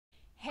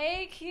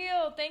Hey,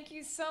 Keel, thank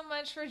you so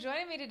much for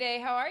joining me today.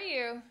 How are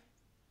you?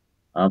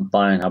 I'm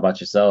fine. How about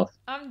yourself?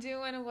 I'm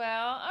doing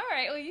well. All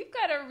right, well, you've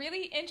got a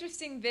really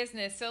interesting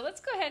business, so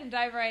let's go ahead and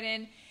dive right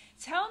in.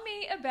 Tell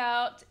me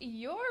about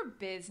your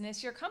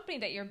business, your company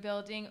that you're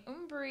building,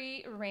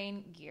 Umbree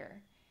Rain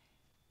Gear.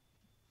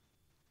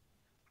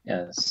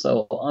 Yeah,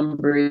 so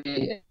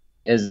Umbree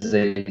is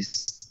a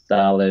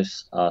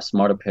stylish,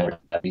 smart apparel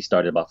that we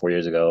started about 4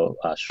 years ago,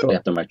 shortly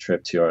after my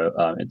trip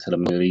into the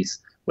Middle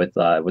East with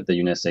the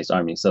United States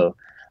Army. So,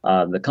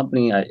 the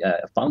company I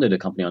founded the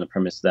company on the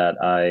premise that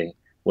I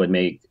would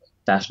make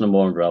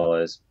fashionable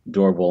umbrellas,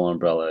 durable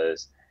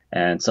umbrellas,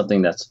 and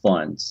something that's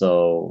fun.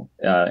 So,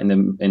 in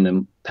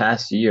the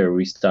past year,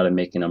 we started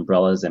making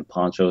umbrellas and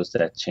ponchos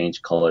that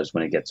change colors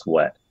when it gets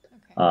wet.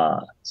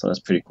 Okay. So that's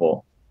pretty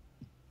cool.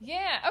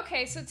 Yeah,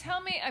 okay, so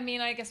tell me, I mean,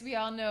 I guess we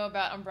all know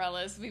about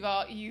umbrellas. We've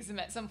all used them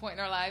at some point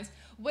in our lives.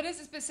 What is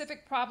the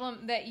specific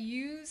problem that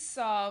you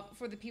solve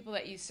for the people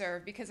that you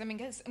serve? Because I'm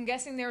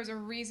guessing there was a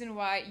reason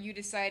why you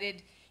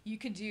decided you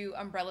could do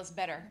umbrellas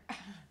better.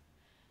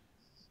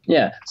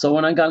 Yeah, so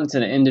when I got into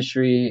the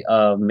industry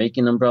of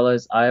making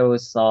umbrellas, I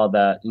always saw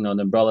that, the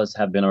umbrellas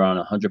have been around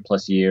 100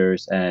 plus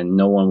years and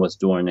no one was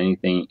doing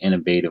anything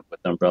innovative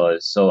with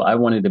umbrellas. So I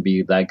wanted to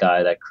be that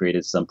guy that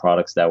created some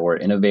products that were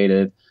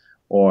innovative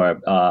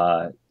or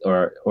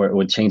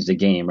would change the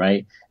game,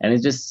 right? And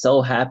it just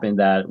so happened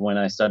that when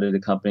I started the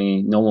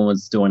company, no one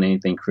was doing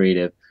anything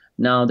creative.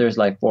 Now there's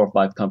like four or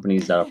five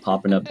companies that are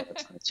popping up that are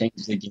trying to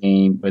change the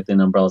game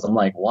within umbrellas. I'm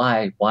like,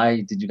 why?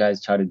 Why did you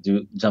guys try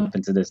to jump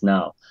into this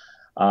now?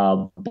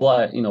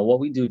 But what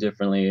we do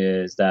differently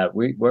is that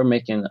we're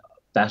making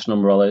fashion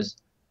umbrellas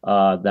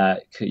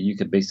you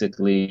could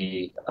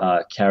basically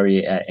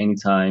carry at any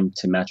time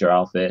to match your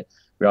outfit.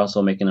 We're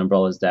also making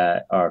umbrellas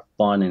that are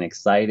fun and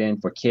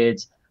exciting for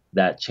kids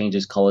that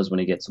changes colors when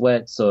it gets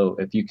wet. So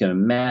if you can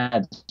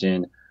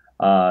imagine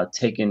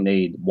taking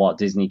a Walt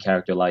Disney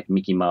character like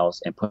Mickey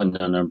Mouse and putting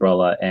an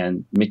umbrella,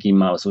 and Mickey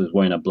Mouse was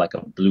wearing like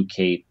a blue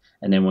cape,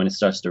 and then when it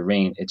starts to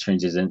rain, it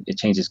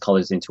changes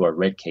colors into a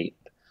red cape.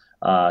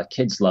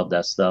 Kids love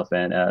that stuff,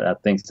 and I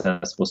think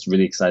that's what's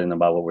really exciting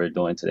about what we're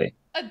doing today.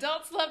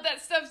 Adults love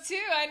that stuff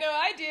too. I know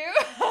I do.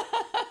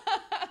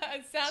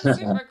 It sounds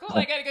super cool.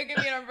 I gotta go get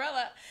me an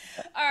umbrella.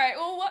 All right.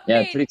 Well,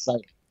 Yeah, pretty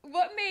exciting.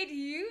 what made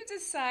you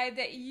decide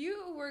that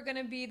you were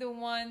gonna be the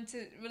one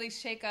to really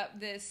shake up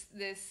this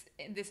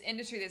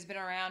industry that's been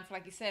around for,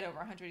 like you said, over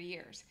 100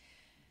 years?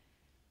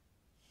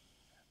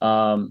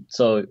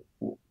 So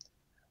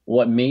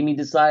what made me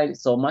decide?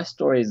 So my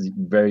story is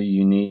very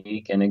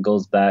unique, and it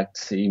goes back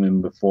to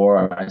even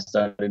before I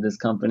started this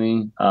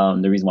company.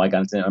 The reason why I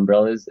got into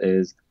umbrellas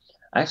is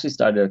I actually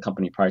started a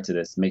company prior to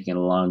this making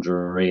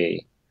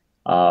lingerie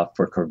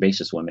for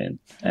curvaceous women,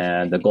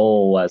 and the Okay.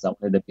 goal was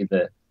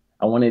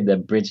I wanted to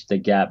bridge the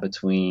gap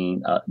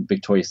between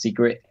Victoria's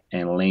Secret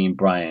and Lane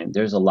Bryant.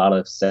 There's a lot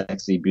of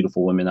sexy,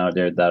 beautiful women out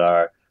there that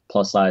are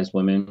plus size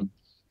women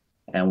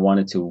and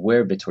wanted to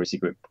wear Victoria's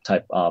Secret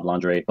type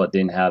lingerie, but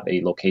didn't have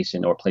a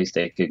location or place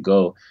they could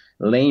go.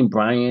 Lane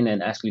Bryant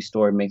and Ashley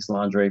Store makes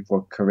lingerie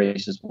for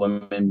courageous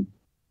women,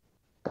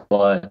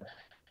 but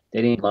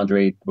they didn't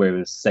lingerie where it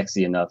was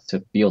sexy enough to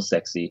feel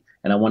sexy.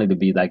 And I wanted to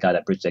be that guy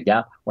that bridged that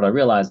gap. What I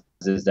realized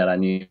is that I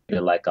needed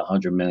like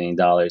 $100 million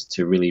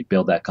to really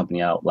build that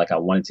company out, like I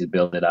wanted to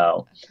build it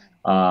out.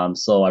 Okay.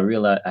 So I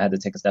realized I had to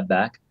take a step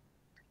back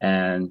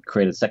and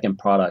create a second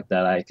product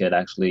that I could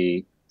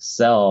actually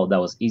sell that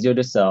was easier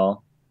to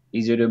sell,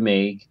 easier to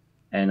make,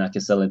 and I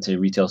could sell it to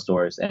retail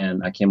stores.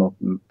 And I came up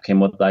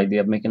with the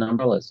idea of making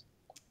umbrellas.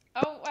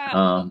 Oh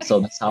wow. So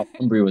that's how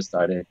Umbree was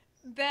started.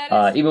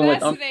 That is Even with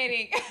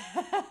fascinating.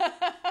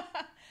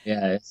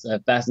 Yeah, it's a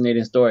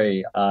fascinating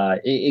story.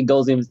 It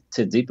goes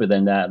into deeper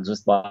than that.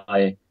 Just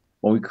by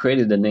when we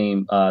created the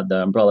name,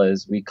 the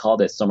umbrellas, we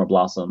called it Summer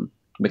Blossom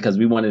because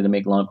we wanted to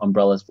make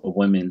umbrellas for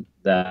women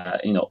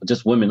that,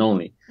 just women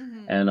only.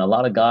 Hmm. And a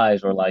lot of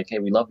guys were like, "Hey,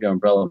 we love your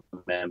umbrella,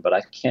 man, but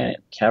I can't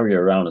carry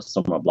around a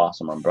Summer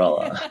Blossom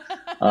umbrella."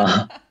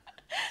 Uh,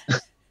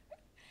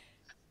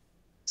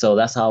 so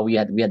that's how we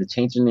had to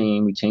change the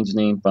name. We changed the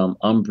name from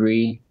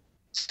Umbree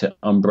to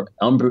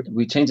Umbree.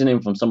 We changed the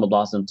name from Summer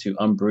Blossom to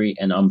Umbree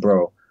and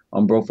Umbro.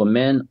 Umbro for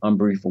men,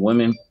 Umbree for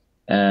women,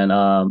 and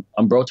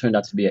Umbro turned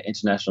out to be an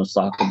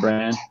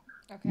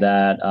Okay.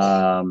 that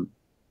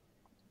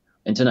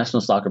international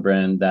soccer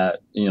brand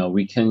that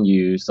we can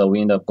use. So we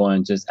end up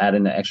going just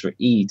adding the extra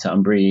e to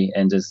Umbree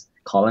and just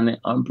calling it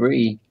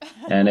Umbree,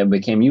 and it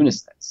became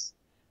unisex.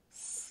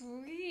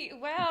 Sweet.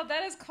 Wow,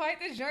 that is quite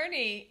the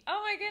journey.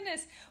 Oh my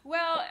goodness.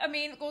 Well, I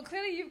mean, well,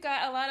 clearly you've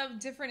got a lot of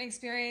different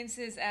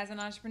experiences as an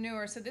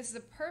entrepreneur. So this is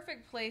a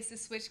perfect place to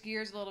switch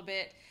gears a little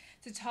bit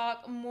to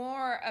talk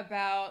more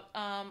about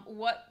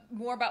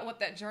what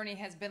that journey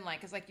has been like.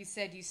 Because, like you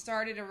said, you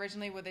started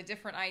originally with a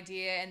different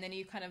idea, and then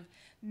you kind of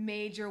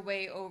made your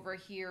way over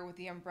here with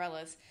the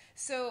umbrellas.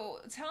 So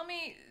tell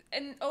me,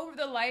 and over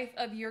the life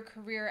of your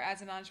career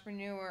as an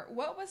entrepreneur,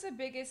 what was the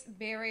biggest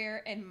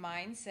barrier and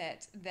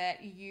mindset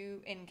that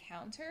you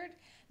encountered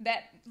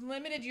that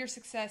limited your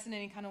success in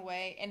any kind of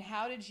way, and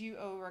how did you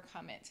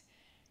overcome it?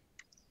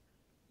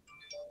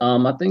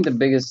 I think the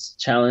biggest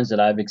challenge that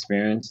I've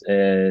experienced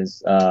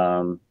is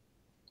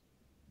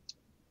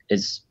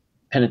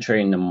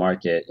penetrating the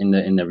market in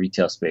the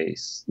retail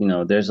space.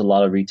 There's a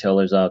lot of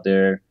retailers out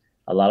there.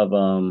 A lot of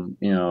them,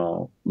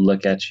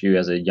 look at you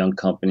as a young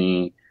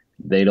company.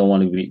 They don't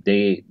want to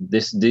be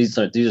these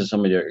are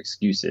some of their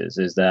excuses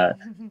is that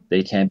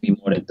they can't be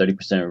more than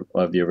 30%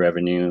 of your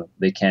revenue.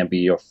 They can't be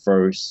your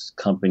first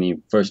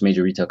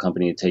major retail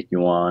company to take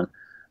you on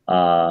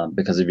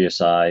because of your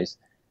size.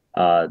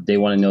 They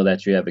want to know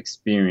that you have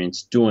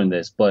experience doing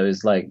this, but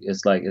it's like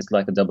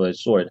a double-edged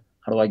sword.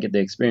 How do I get the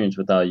experience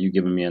without you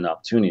giving me an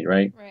opportunity,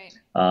 right?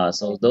 Right.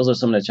 So those are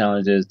some of the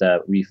challenges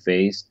that we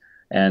faced,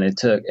 and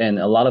and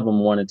a lot of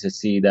them wanted to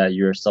see that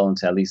you're selling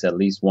to at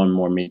least one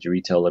more major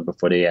retailer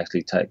before they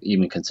actually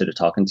even consider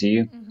talking to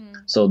you. Hmm.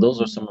 So those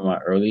were some of my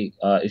early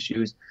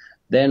issues.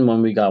 Then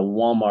when we got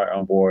Walmart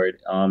on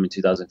board in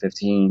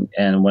 2015,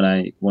 and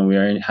when we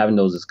were having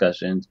those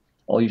discussions,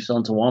 oh, you're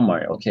selling to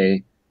Walmart,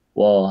 okay?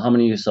 Well, how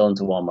many are you selling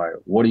to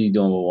Walmart? What are you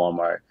doing with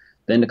Walmart?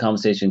 Then the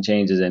conversation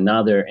changes, and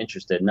now they're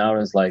interested. Now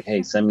it's like,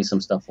 hey, send me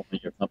some stuff on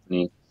your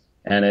company,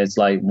 and it's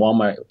like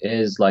Walmart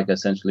is like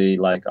essentially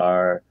like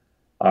our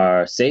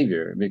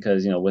savior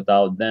because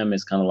without them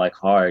it's kind of like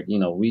hard.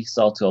 We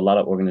sell to a lot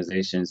of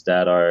organizations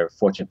that are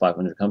Fortune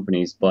 500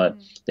 companies, but Hmm.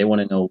 they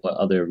want to know what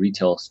other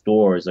retail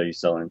stores are you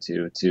selling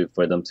to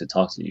for them to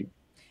talk to you.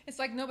 It's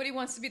like nobody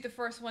wants to be the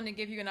first one to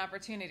give you an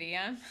opportunity,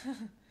 huh?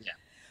 Yeah,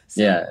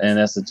 so yeah, and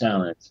that's the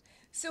challenge.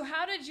 So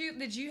how did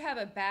you have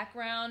a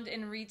background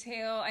in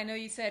retail? I know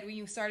you said when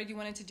you started you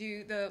wanted to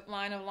do the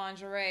line of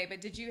lingerie,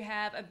 but did you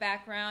have a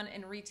background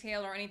in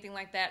retail or anything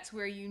like that to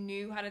where you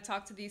knew how to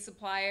talk to these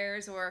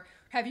suppliers, or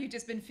have you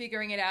just been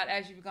figuring it out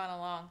as you've gone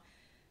along?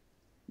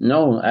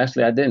 No,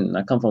 actually, I didn't.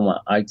 I come from an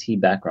IT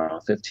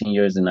background, 15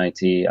 years in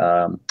IT.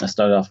 I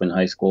started off in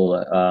high school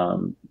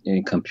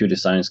in computer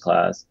science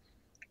class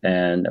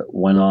and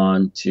went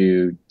on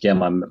to get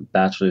my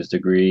bachelor's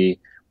degree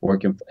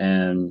working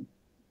and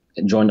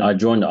I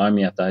joined the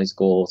army after high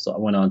school. So I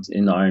went on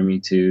in the army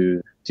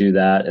to do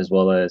that as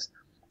well as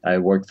I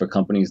worked for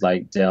companies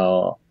like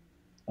Dell,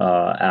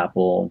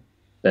 Apple,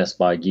 Best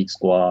Buy, Geek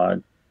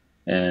Squad,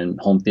 and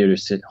home theater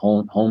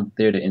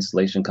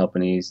installation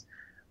companies.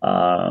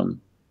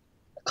 Um,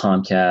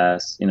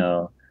 Comcast,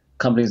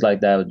 companies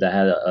like that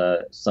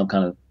had some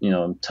kind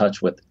of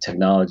touch with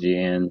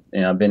technology, and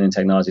I've been in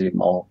technology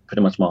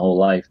pretty much my whole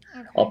life,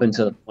 up Okay.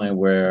 until the point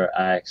where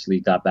I actually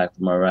got back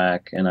from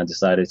Iraq and I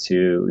decided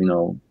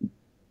to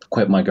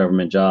quit my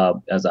government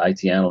job as an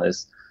IT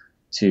analyst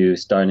to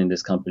start in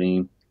this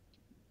company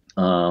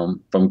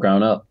from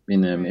ground up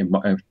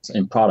Right.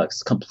 in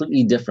products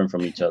completely different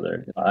from each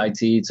other.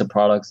 IT to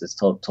products is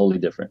totally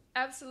different.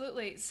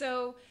 Absolutely.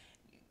 So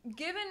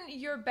given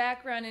your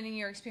background and in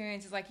your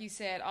experiences, like you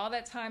said, all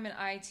that time in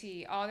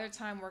IT, all their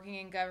time working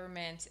in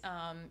government,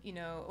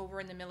 over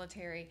in the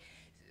military,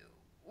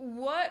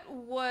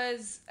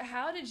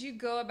 how did you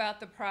go about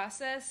the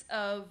process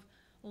of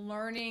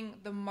learning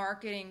the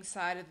marketing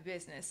side of the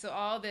business? So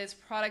all this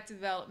product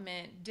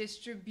development,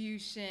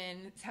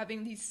 distribution,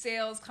 having these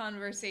sales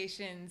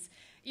conversations,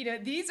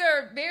 these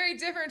are very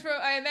different from,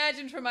 I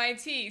imagine, from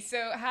IT.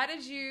 So how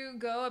did you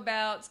go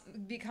about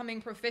becoming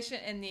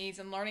proficient in these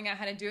and learning out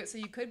how to do it so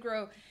you could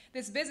grow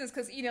this business?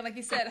 Because, like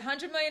you said,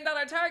 $100 million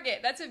target,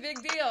 that's a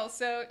big deal.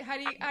 So how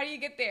do you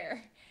get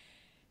there?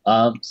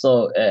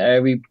 So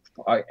every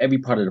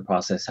part of the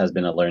process has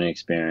been a learning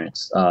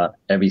experience.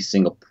 Every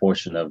single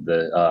portion of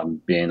the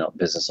being a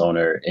business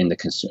owner in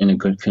a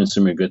good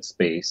consumer goods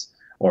space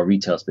or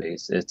retail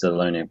space, it's a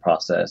learning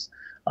process.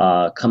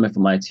 Coming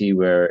from IT,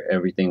 where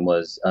everything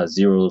was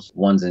zeros,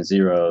 ones, and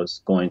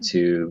zeros, going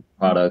to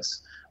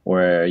products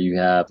where you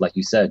have, like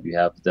you said, you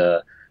have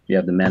the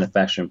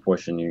manufacturing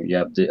portion, you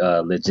have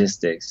the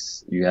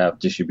logistics, you have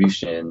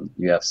distribution,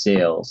 you have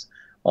sales.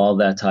 All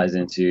that ties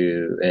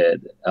into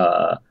it.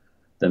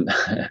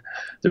 The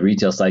the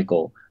retail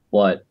cycle,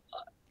 but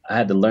I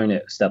had to learn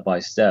it step by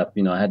step.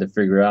 I had to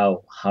figure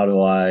out how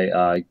do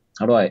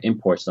I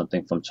import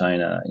something from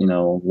China?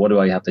 What do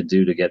I have to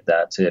do to get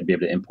that to be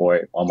able to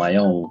import on my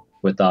own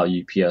without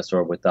UPS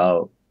or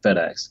without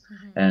FedEx?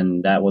 Hmm.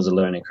 And that was a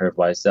learning curve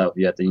by itself.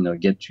 You have to, you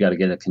got to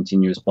get a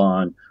continuous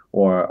bond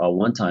or a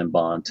one-time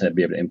bond to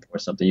be able to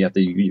import something. You have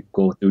to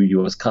go through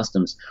U.S.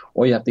 Customs,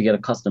 or you have to get a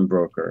custom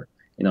broker,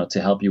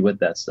 to help you with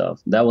that stuff.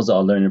 That was a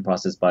learning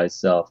process by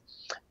itself.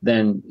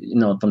 Then,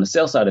 from the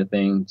sales side of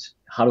things,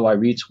 how do I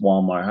reach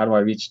Walmart? How do I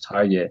reach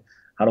Target?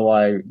 How do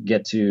I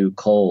get to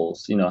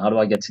Kohl's? How do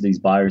I get to these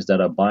buyers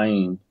that are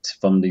buying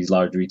from these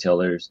large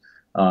retailers,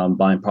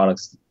 buying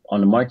products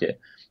on the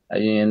market?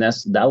 And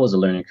that was a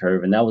learning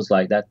curve, and that was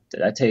like that.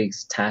 That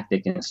takes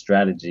tactic and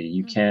strategy.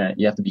 You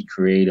have to be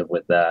creative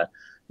with that.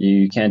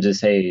 You can't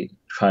just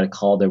try to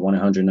call their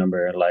 1-800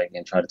 number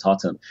and try to talk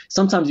to them.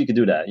 Sometimes you could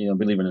do that,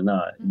 believe it or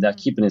not. That Hmm.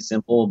 keeping it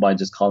simple by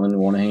just calling the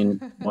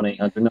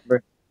 1-800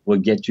 number will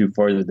get you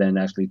further than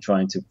actually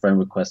trying to friend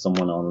request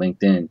someone on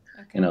LinkedIn.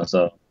 Okay.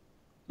 So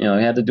You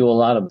have to do a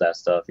lot of that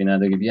stuff. You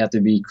have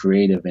to be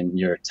creative in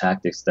your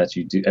tactics that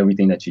you do,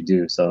 everything that you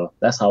do. So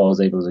that's how I was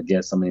able to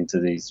get something into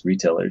these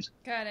retailers.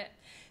 Got it.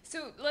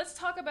 So let's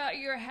talk about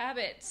your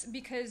habits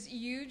because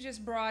you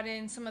just brought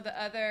in some of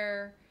the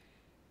other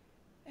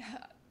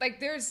like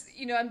there's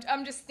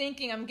I'm just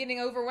thinking I'm getting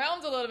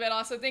overwhelmed a little bit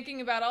also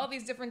thinking about all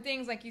these different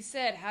things like you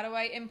said. How do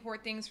I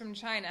import things from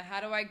China?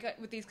 How do I get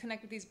with these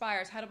connect with these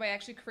buyers? How do I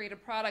actually create a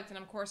product? And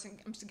of course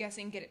I'm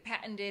guessing get it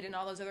patented and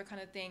all those other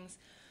kind of things.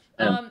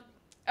 Um, um,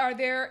 are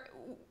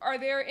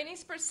there any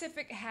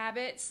specific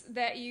habits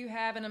that you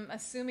have, and I'm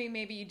assuming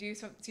maybe you do,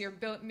 so to your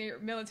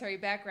military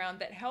background,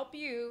 that help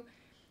you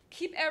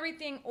keep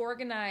everything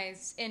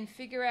organized and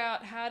figure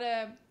out how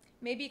to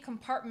maybe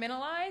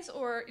compartmentalize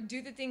or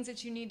do the things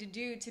that you need to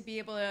do to be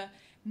able to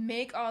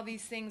make all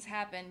these things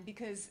happen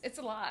because it's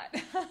a lot.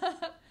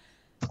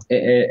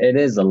 it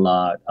is a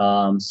lot.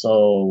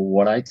 So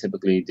what I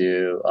typically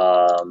do,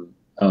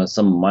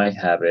 some of my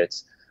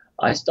habits,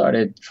 I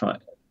started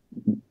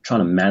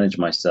trying to manage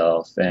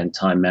myself and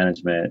time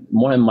management.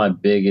 One of my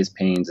biggest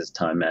pains is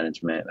time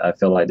management. I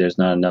feel like there's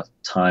not enough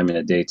time in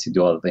a day to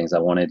do all the things I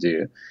want to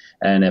do.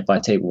 And if I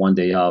take one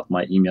day off,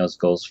 my emails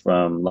goes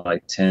from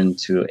like 10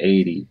 to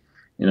 80.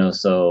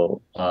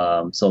 So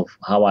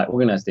how I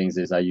organize things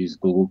is I use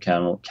Google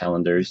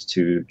calendars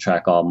to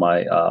track all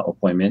my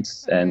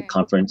appointments and Okay.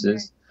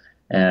 conferences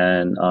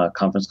and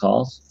conference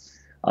calls.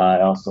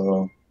 I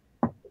also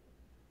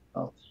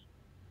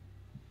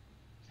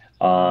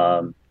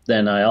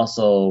then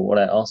what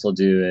I also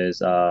do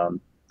is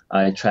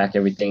I track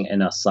everything in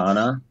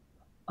Asana.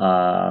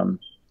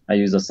 I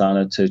use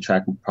Asana to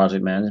track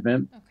project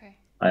management. Okay.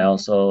 I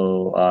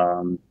also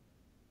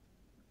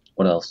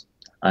what else?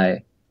 I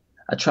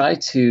I try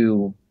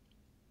to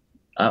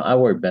I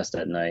work best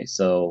at night,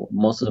 so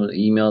most of the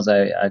emails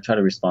I try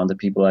to respond to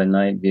people at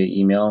night via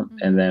email, and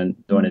Mm-hmm. then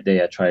during the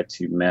day I try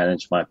to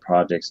manage my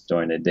projects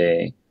during the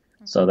day.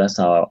 So Okay. that's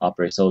how I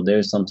operate. So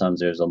there's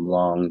a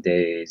long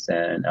days,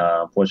 and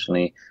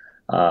unfortunately,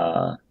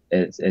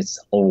 it's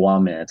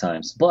overwhelming at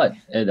times. But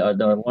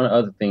the one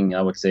other thing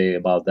I would say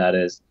about that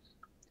is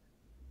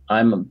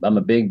I'm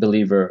a big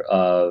believer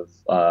of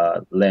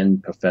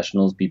letting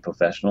professionals be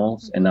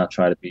professionals and Mm-hmm. not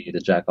try to be the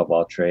jack of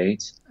all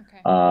trades.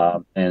 Okay.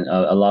 And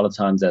a lot of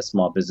times as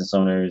small business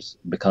owners,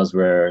 because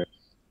we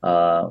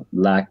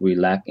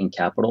lack in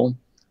capital,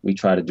 we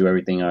try to do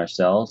everything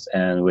ourselves,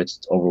 and which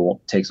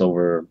takes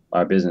over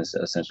our business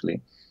essentially.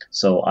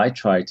 So I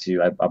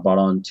brought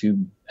on two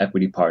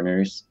equity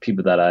partners,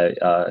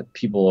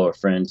 people or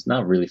friends,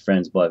 not really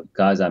friends, but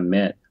guys I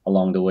met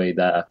along the way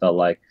that I felt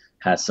like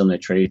had similar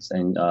traits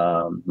and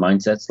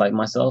mindsets like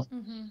myself.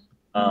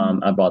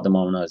 Mm-hmm. I brought them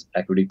on as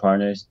equity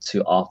partners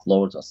to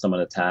offload some of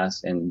the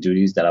tasks and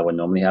duties that I would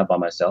normally have by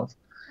myself.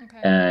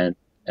 Okay.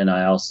 And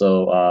I also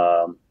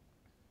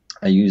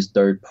I use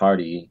third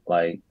party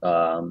I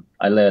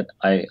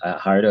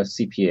hired a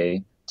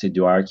CPA to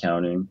do our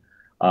accounting.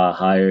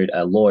 Hired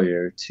a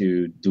lawyer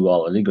to do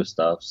all the legal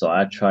stuff. So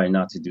I try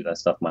not to do that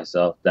stuff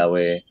myself. That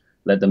way,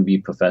 let them be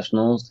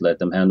professionals, let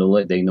them handle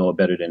it. They know it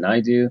better than I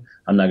do.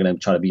 I'm not gonna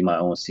try to be my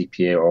own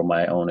CPA or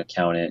my own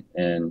accountant,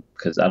 and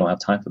because I don't have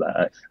time for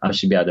that. I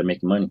should be out there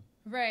making money.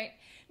 Right.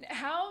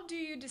 How do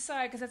you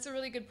decide? Because that's a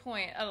really good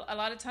point. A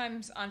lot of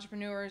times,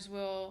 entrepreneurs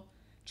will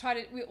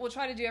we'll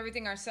try to do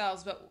everything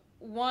ourselves, but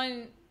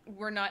one,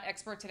 we're not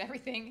experts at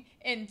everything,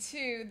 and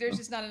two, there's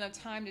just not enough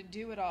time to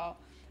do it all.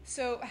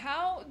 So,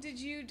 how did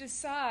you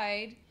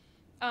decide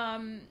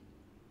um,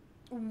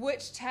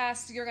 which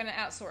tasks you're going to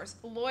outsource?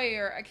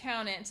 Lawyer,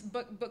 accountant,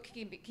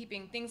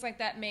 bookkeeping, things like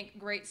that make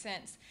great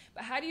sense.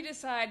 But how do you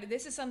decide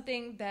this is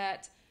something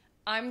that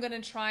I'm going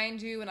to try and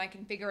do and I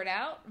can figure it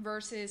out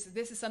versus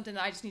this is something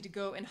that I just need to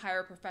go and hire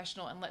a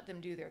professional and let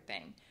them do their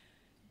thing?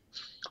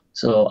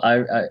 So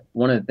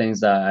one of the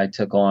things that I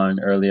took on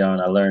early on,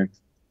 I learned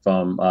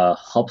from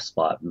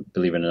HubSpot.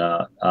 Believe it or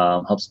not,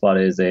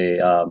 HubSpot is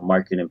a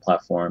marketing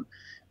platform.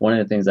 One of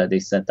the things that they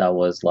sent out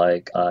was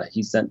like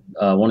he sent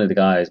one of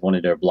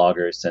their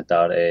bloggers sent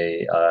out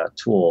a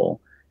tool,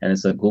 and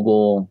it's a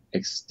Google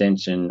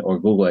extension or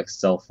Google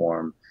Excel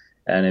form,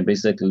 and it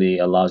basically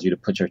allows you to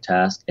put your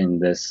task in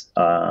this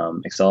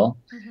Excel,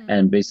 Mm-hmm.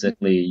 and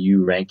basically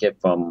you rank it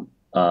from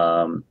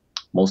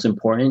most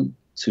important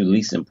to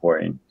least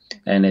important,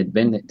 Okay. and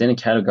then it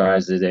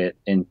categorizes it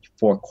in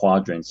four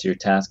quadrants. Your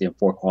task in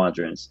four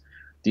quadrants.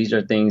 These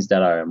are things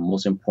that are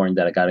most important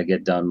that I got to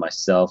get done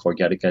myself or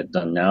got to get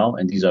done now,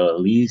 and these are the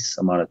least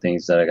amount of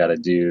things that I got to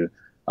do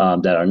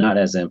that are not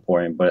as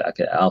important, but I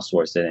could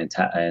outsource it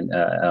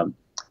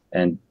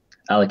and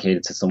allocate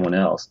it to someone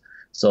else.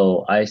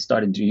 So I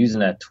started using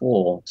that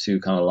tool to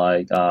kind of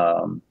like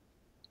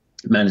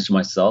manage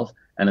myself,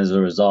 and as a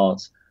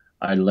result,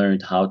 I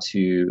learned how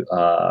to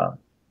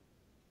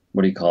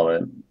what do you call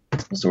it?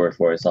 What's the word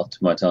for it? It's off to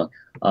my tongue.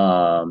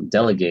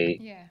 Delegate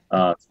Yeah.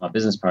 to my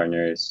business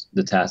partners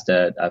the tasks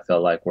that I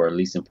felt like were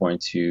least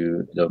important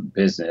to the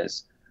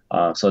business.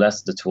 So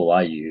that's the tool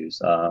I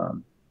use,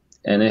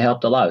 and it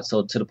helped a lot.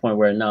 So to the point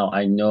where now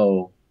I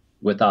know,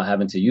 without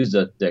having to use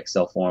the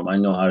Excel form, I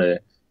know how to,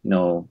 you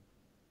know,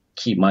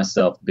 keep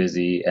myself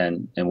busy,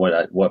 and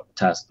what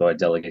tasks do I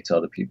delegate to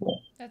other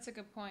people. That's a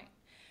good point.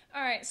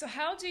 All right, so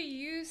how do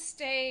you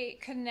stay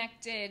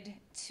connected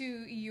to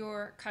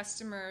your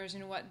customers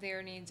and what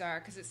their needs are?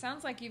 Because it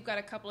sounds like you've got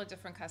a couple of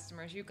different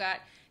customers. You've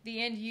got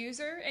the end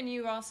user, and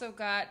you also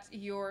got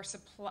your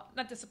supply,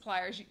 not the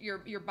suppliers,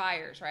 your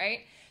buyers, right?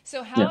 So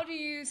Yeah. how do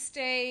you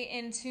stay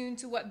in tune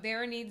to what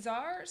their needs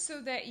are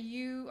so that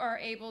you are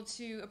able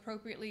to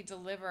appropriately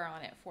deliver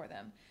on it for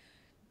them?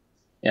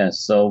 Yeah,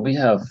 so we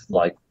have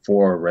like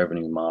four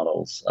revenue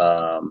models.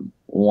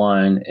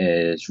 One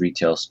is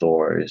retail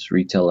stores,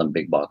 retail and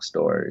big box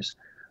stores.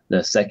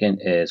 The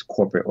second is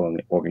corporate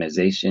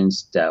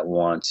organizations that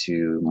want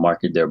to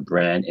market their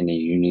brand in a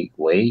unique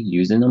way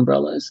using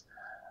umbrellas.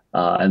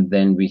 And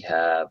then we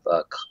have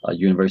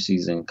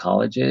universities and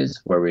colleges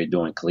where we're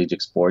doing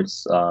collegiate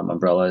sports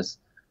umbrellas.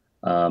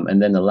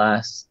 And then the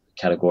last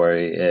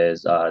category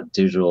is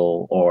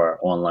digital or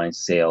online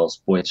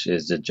sales, which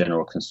is the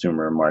general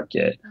consumer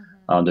market. Mm-hmm.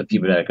 The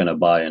people that are going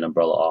to buy an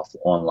umbrella off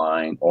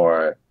online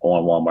or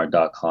on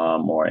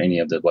Walmart.com or any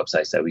of the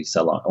websites that we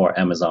sell on or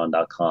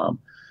Amazon.com.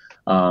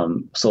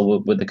 So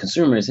with the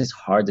consumers, it's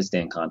hard to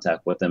stay in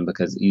contact with them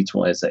because each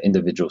one is an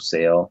individual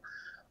sale.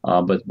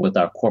 But with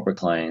our corporate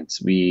clients,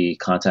 we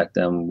contact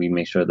them. We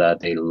make sure that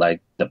they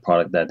like the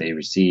product that they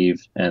receive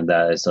and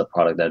that it's a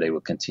product that they will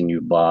continue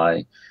to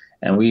buy.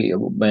 And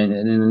when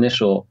in an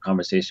initial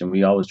conversation,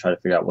 we always try to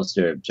figure out what's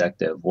their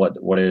objective, what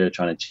are they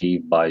trying to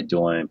achieve by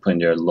putting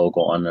their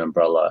logo on the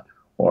umbrella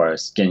or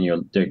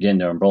they're getting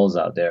their umbrellas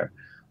out there.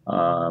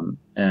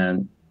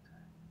 And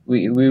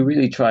we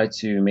really try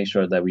to make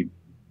sure that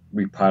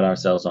we pride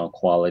ourselves on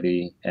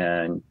quality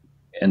and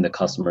the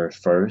customer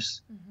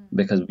first Mm-hmm.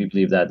 because we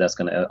believe that that's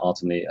going to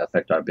ultimately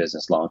affect our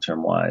business long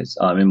term wise.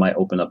 It might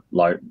open up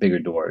bigger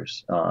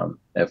doors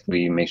if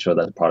we make sure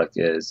that the product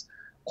is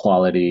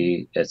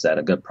quality, it's at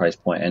a good price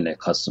point, and the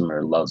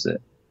customer loves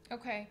it.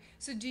 Okay.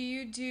 So do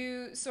you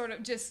do sort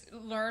of just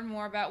learn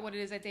more about what it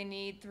is that they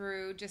need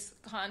through just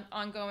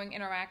ongoing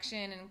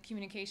interaction and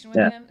communication with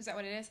Yeah. them? Is that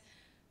what it is?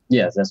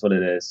 Yes, that's what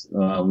it is.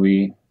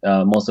 We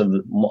most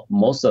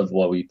of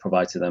what we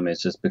provide to them is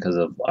just because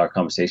of our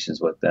conversations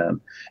with them,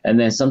 and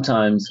then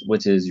sometimes,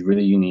 which is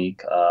really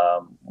unique,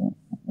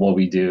 what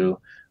we do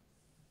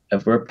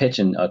if we're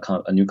pitching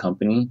a new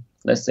company.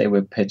 Let's say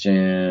we're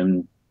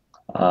pitching.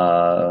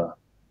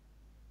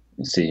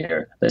 Let's see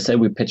here. Let's say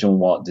we're pitching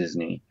Walt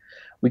Disney.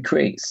 We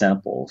create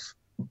samples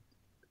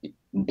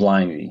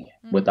blindly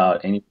Mm-hmm.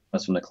 without any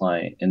request from the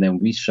client, and then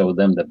we show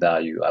them the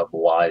value of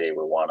why they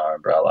would want our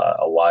umbrella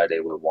or why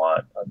they would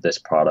want this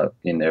product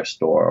in their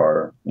store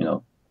or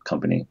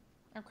company.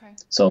 Okay.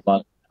 So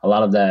a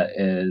lot of that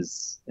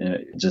is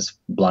just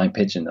blind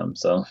pitching them.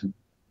 So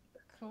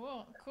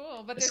Cool,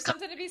 cool. But it's there's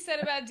something to be said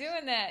about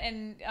doing that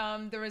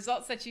and the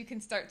results that you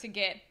can start to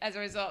get as a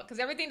result. Because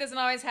everything doesn't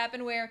always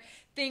happen where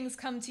things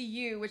come to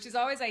you, which is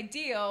always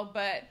ideal,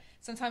 but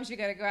sometimes you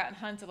got to go out and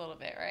hunt a little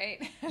bit, right?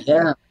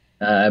 yeah,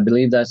 I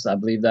believe that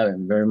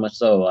very much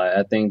so.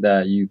 I think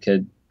that you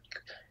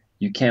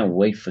can't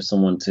wait for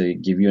someone to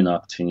give you an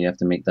opportunity. You have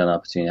to make that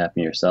opportunity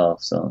happen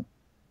yourself. So.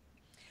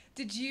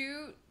 Did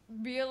you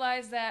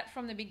realize that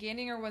from the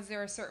beginning, or was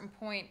there a certain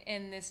point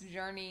in this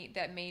journey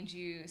that made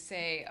you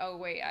say, oh,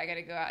 wait, I got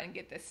to go out and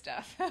get this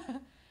stuff?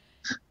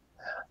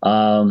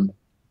 Um,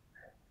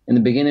 in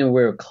the beginning,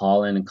 we were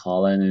calling and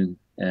calling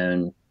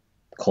and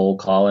cold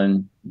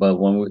calling, but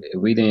when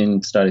we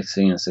didn't start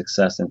seeing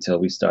success until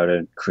we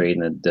started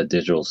creating the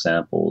digital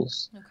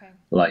samples, Okay.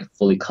 like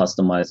fully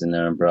customizing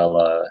their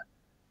umbrella,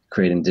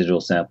 creating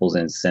digital samples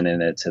and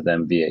sending it to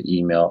them via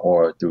email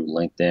or through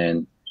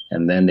LinkedIn.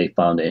 And then they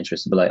found the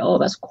interest to be like, oh,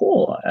 that's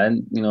cool.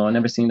 And I Yeah.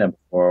 never seen that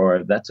before.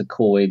 Or that's a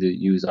cool way to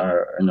use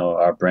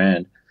our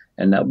brand.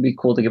 And that would be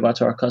cool to give out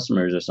to our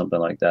customers or something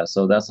like that.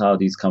 So that's how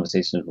these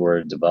conversations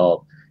were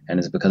developed. And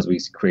it's because we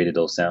created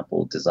those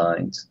sample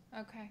designs.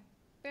 Okay.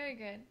 Very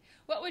good.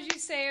 What would you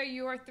say are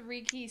your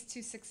three keys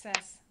to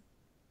success?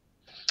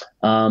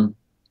 Um,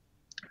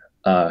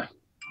 uh,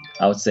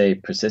 I would say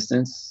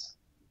persistence,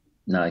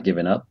 not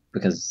giving up,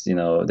 because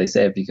they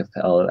say if you can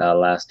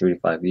last 3 to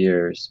 5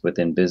 years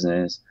within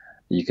business,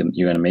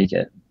 you're gonna make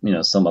it.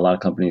 A lot of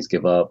companies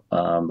give up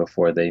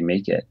before they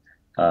make it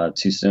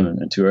too soon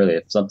and too early.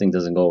 If something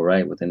doesn't go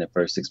right within the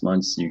first 6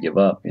 months, you give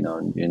up.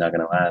 And you're not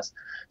gonna last.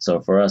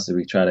 So for us,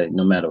 we try to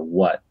no matter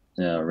what,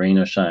 rain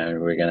or shine,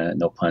 we're gonna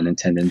no pun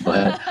intended,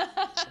 but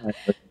try to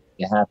make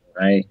it happen,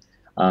 right?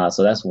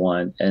 So that's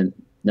one. And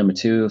number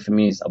two for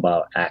me is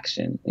about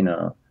action.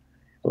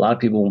 A lot of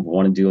people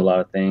want to do a lot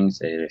of things.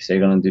 They say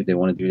they want to do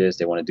this,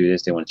 they want to do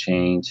this, they want to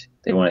change,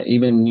 they want to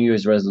even New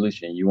Year's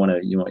resolution. You want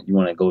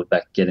to go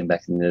back, getting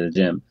back into the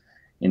gym,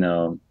 you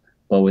know.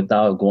 But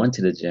without going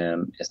to the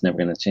gym, it's never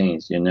going to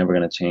change. You're never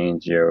going to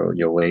change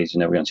your ways. You're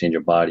never going to change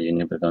your body. You're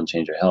never going to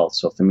change your health.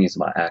 So for me, it's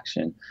about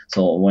action.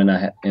 So when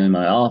in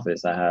my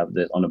office, I have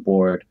this on the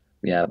board.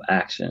 We have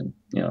action.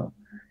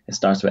 It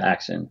starts with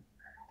action.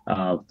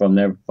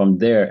 From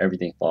there,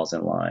 everything falls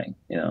in line.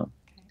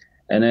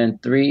 And then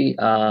three,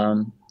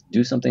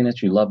 do something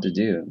that you love to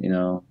do.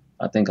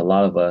 I think a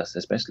lot of us,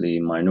 especially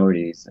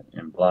minorities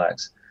and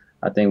blacks,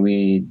 I think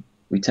we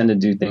tend to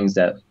do things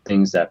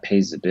that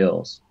pays the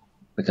bills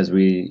because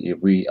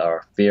we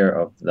are fear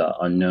of the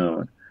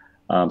unknown.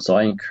 So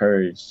I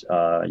encourage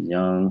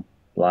young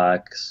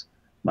blacks,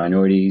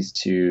 minorities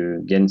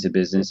to get into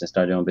business and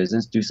start their own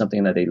business, do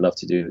something that they love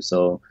to do.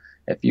 So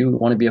if you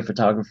want to be a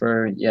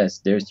photographer, yes,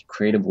 there's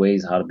creative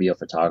ways how to be a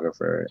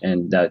photographer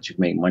and that you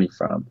can make money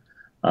from.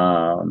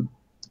 Um,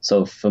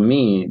 so for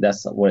me,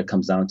 that's what it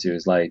comes down to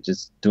is like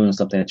just doing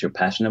something that you're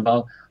passionate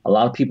about. A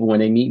lot of people, when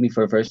they meet me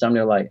for the first time,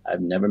 they're like,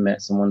 I've never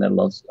met someone that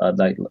loves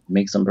like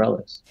makes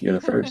umbrellas. You're the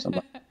first. I'm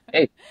like,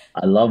 hey,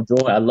 I love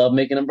drawing. I love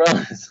making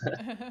umbrellas.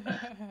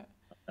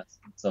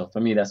 So for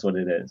me, that's what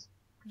it is.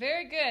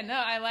 Very good. No,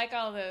 I like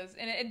all those,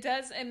 and it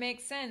does. It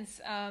makes sense.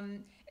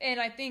 And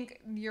I think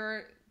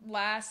your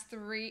last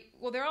three,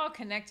 well, they're all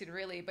connected,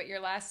 really. But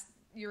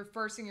your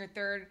first, and your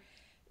third,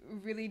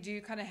 really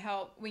do kind of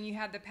help when you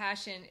have the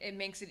passion. It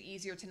makes it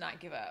easier to not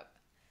give up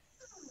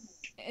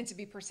and to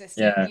be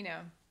persistent.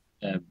 Yeah,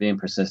 yeah, being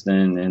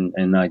persistent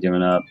and not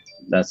giving up.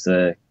 That's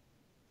a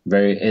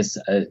very, I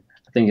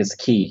think it's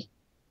key.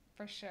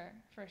 For sure,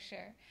 for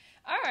sure.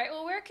 All right.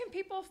 Well, where can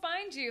people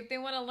find you if they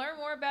want to learn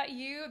more about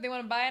you? If they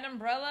want to buy an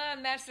umbrella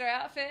and match their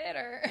outfit,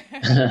 or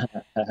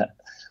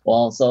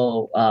Well,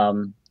 so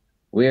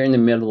we're in the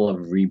middle of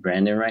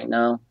rebranding right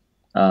now.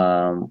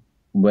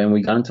 When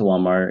we got into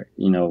Walmart,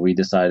 we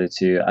decided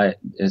to.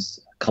 There's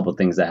a couple of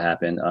things that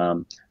happened.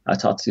 I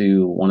talked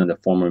to one of the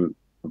former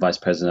vice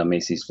president of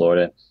Macy's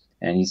Florida,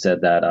 and he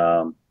said that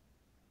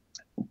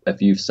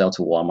if you sell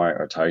to Walmart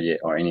or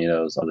Target or any of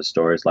those other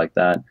stores like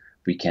that,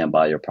 we can't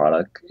buy your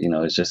product. It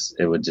would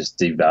just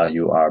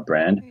devalue our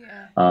brand.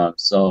 yeah.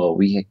 So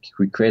we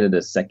created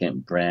a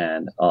second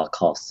brand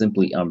called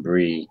Simply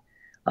Umbree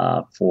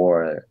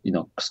for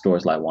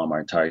stores like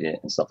Walmart, Target,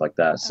 and stuff like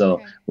that. So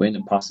Okay. we're in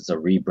the process of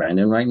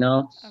rebranding right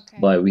now, Okay.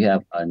 but we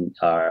have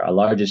our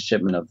largest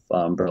shipment of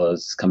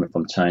umbrellas coming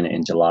from China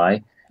in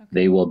July.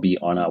 They Okay. will be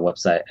on our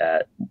website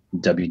at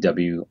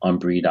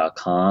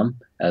www.umbree.com,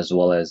 as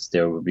well as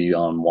there will be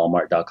on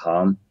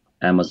walmart.com,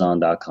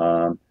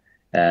 amazon.com,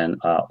 and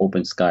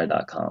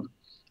opensky.com.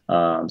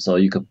 So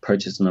you could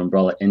purchase an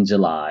umbrella in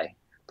July,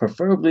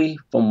 preferably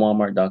from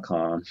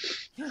walmart.com.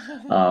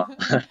 Uh,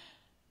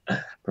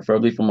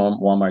 Preferably from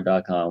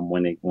walmart.com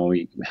when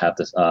we have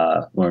this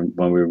when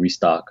we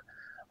restock.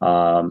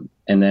 And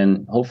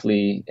then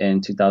hopefully in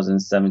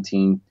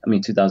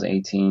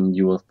 2018,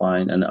 you will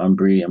find an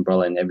Umbree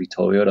umbrella in every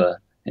Toyota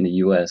in the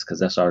US because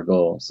that's our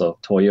goal. So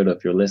Toyota,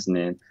 if you're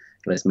listening,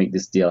 let's make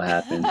this deal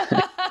happen.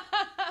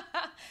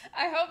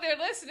 I hope they're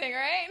listening,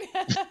 right?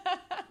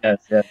 Yes,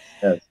 yes,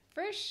 yes.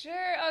 For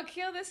sure. Oh,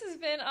 Keel, this has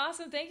been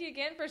awesome. Thank you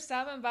again for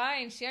stopping by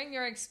and sharing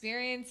your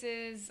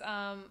experiences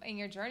and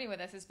your journey with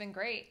us. It's been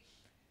great.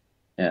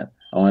 Yeah.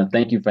 I want to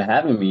thank you for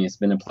having me. It's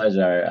been a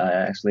pleasure. I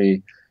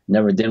actually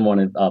never did one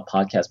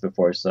podcast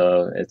before,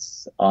 so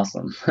it's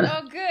awesome.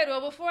 Oh, good.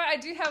 Well, before I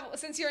do have,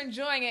 since you're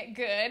enjoying it,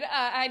 good,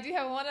 I do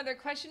have one other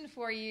question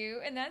for you,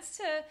 and that's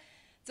to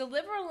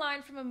deliver a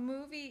line from a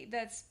movie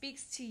that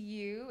speaks to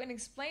you and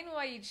explain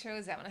why you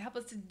chose that one. Help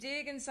us to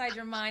dig inside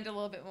your mind a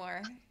little bit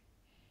more.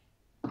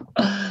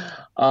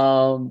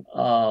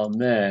 Oh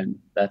man,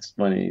 that's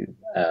funny.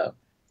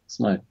 It's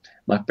my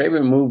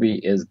favorite movie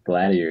is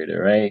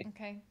Gladiator, right?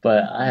 Okay.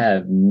 But I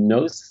have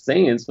no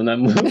sayings from that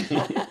movie.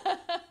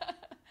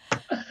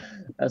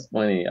 That's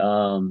funny.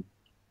 Oh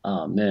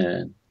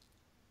man,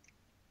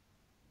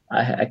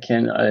 I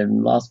can't.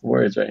 I'm lost for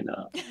words right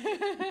now.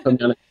 Put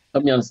me on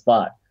put me on the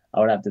spot. I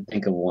would have to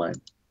think of one.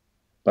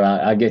 But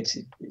I get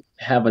to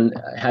having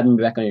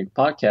me back on your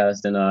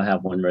podcast, and I'll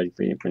have one ready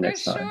for you for For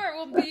next time. sure.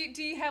 Well,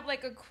 do you have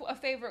like a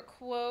favorite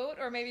quote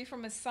or maybe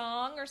from a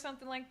song or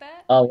something like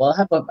that? Well, I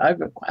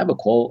have a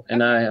quote,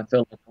 and Okay. I feel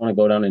like I want to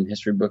go down in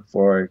history book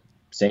for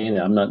saying it.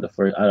 I'm not the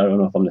first. I don't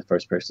know if I'm the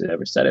first person to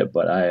ever said it,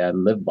 but I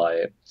live by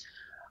it.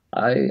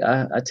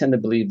 I tend to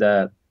believe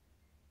that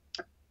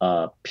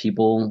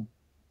people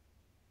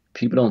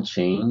don't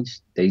change;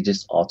 they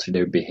just alter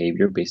their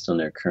behavior based on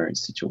their current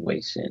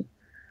situation.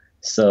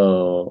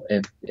 So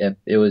if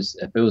it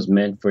was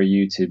meant for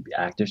you to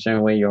act a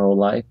certain way your whole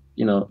life,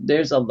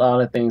 there's a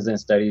lot of things in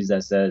studies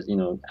that says,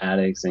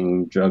 addicts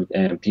and drug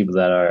and people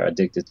that are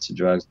addicted to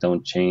drugs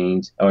don't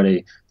change, or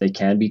they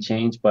can be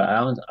changed. But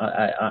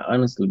I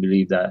honestly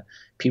believe that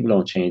people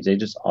don't change; they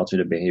just alter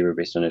their behavior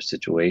based on their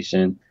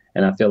situation.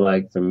 And I feel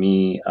like for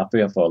me, I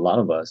feel for a lot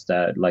of us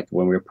that like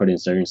when we're put in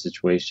certain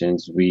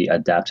situations, we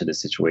adapt to the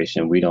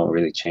situation. We don't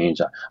really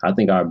change. I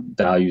think our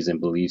values and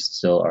beliefs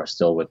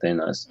still within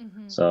us.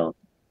 Mm-hmm. So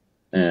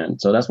and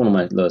so that's one of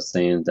my little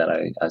sayings that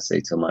I say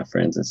to my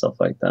friends and stuff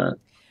like that.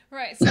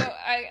 Right. So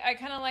I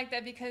kind of like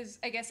that because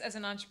I guess as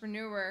an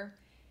entrepreneur,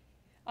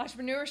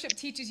 entrepreneurship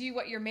teaches you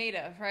what you're made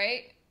of,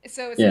 right?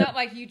 So it's Yeah, not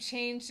like you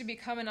change to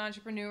become an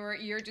entrepreneur.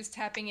 You're just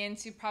tapping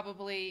into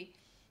probably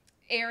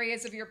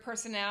areas of your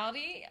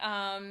personality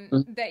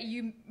that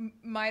you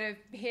might have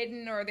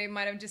hidden, or they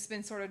might have just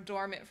been sort of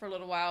dormant for a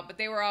little while, but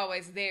they were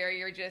always there.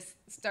 You're just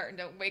starting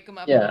to wake them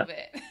up a little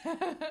Yeah.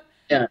 bit.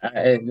 Yeah,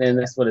 and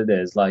that's what it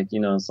is. Like,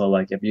 so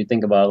like if you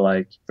think about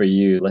like for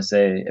you, let's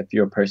say if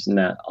you're a person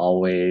that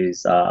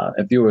always,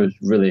 if you were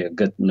really a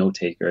good note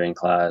taker in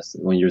class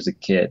when you was a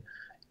kid,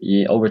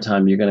 over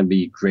time you're gonna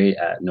be great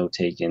at note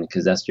taking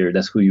because that's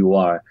who you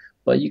are.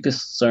 But you could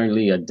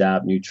certainly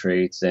adapt new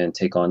traits and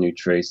take on new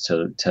traits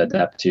to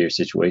adapt to your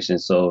situation.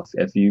 So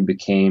if you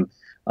became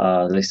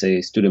let's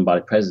say student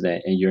body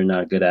president and you're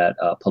not good at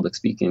public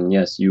speaking,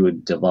 yes, you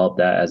would develop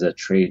that as a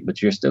trait,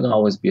 but you're still gonna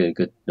always be a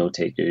good note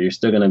taker. You're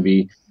still gonna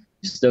be,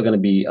 you're still gonna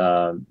be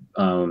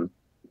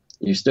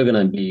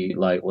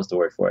like, what's the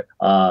word for it?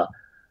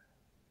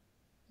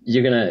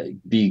 You're gonna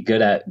be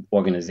good at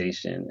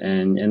organization,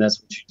 and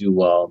that's what you do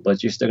well.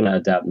 But you're still gonna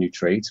adapt new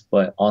traits,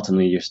 but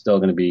ultimately you're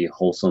still gonna be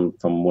wholesome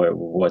from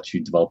what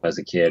you develop as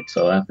a kid.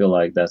 So I feel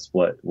like that's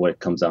what it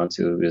comes down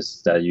to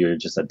is that you're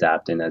just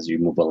adapting as you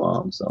move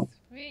along. So.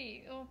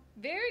 Sweet. Well,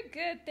 very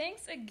good.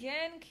 Thanks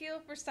again, Keel,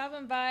 for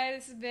stopping by.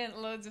 This has been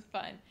loads of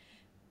fun.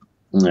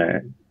 All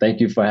right. Thank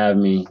you for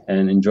having me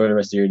and enjoy the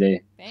rest of your day.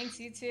 Thanks,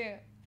 you too.